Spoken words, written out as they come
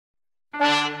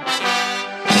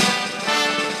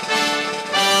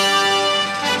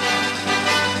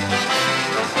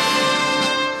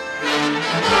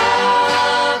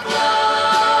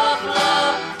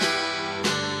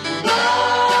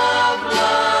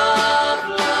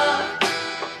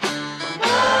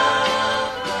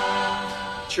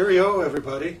Cheerio,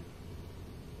 everybody.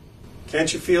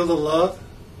 Can't you feel the love?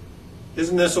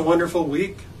 Isn't this a wonderful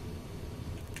week?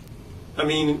 I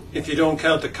mean, if you don't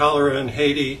count the cholera in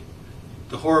Haiti,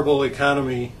 the horrible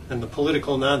economy, and the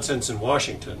political nonsense in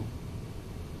Washington.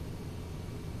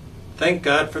 Thank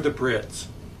God for the Brits.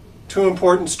 Two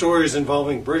important stories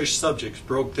involving British subjects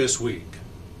broke this week.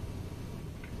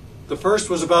 The first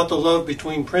was about the love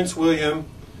between Prince William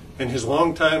and his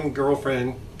longtime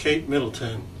girlfriend, Kate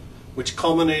Middleton, which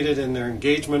culminated in their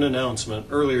engagement announcement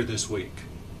earlier this week.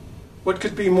 What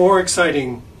could be more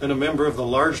exciting than a member of the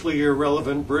largely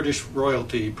irrelevant British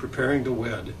royalty preparing to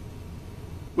wed?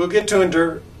 We'll get to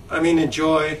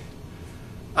enjoy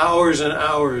hours and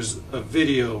hours of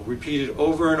video repeated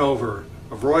over and over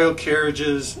of royal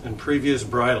carriages and previous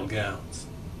bridal gowns.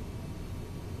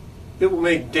 It will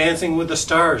make Dancing with the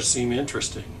Stars seem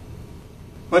interesting.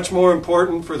 Much more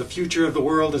important for the future of the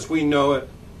world as we know it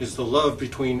is the love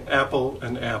between Apple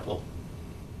and Apple.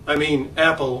 I mean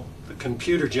Apple, the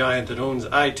computer giant that owns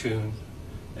iTunes,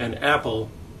 and Apple,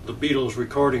 the Beatles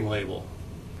recording label.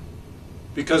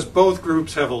 Because both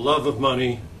groups have a love of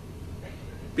money,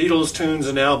 Beatles tunes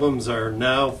and albums are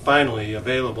now finally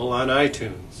available on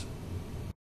iTunes.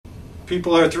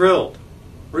 People are thrilled.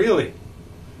 Really.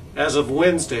 As of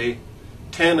Wednesday,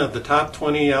 10 of the top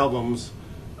 20 albums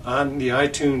on the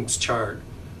iTunes chart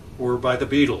were by the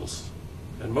Beatles,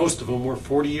 and most of them were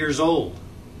 40 years old.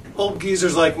 Old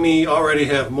geezers like me already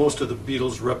have most of the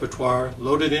Beatles repertoire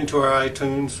loaded into our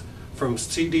iTunes from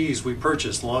CDs we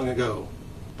purchased long ago.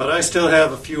 But I still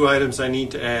have a few items I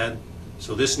need to add,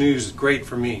 so this news is great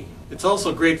for me. It's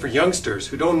also great for youngsters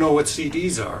who don't know what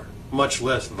CDs are, much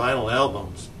less vinyl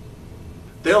albums.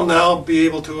 They'll now be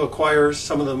able to acquire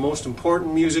some of the most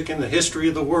important music in the history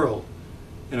of the world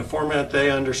in a format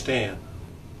they understand.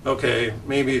 Okay,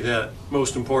 maybe that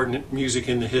most important music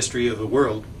in the history of the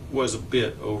world was a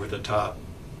bit over the top,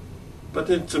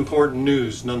 but it's important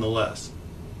news nonetheless.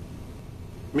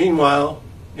 Meanwhile,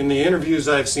 in the interviews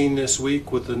I've seen this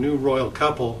week with the new royal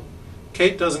couple,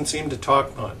 Kate doesn't seem to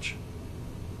talk much.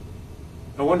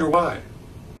 I wonder why.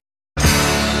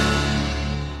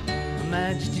 Her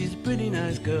Majesty's a pretty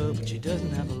nice girl, but she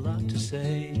doesn't have a lot to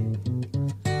say.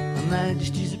 Her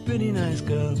Majesty's a pretty nice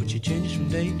girl, but she changes from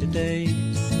day to day.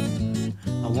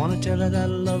 I wanna tell her that I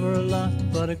love her a lot,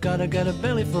 but I gotta get a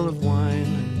belly full of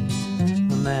wine.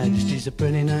 Her Majesty's a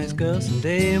pretty nice girl,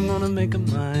 someday I'm gonna make her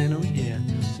mine, oh yeah,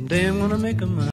 someday I'm gonna make her mine.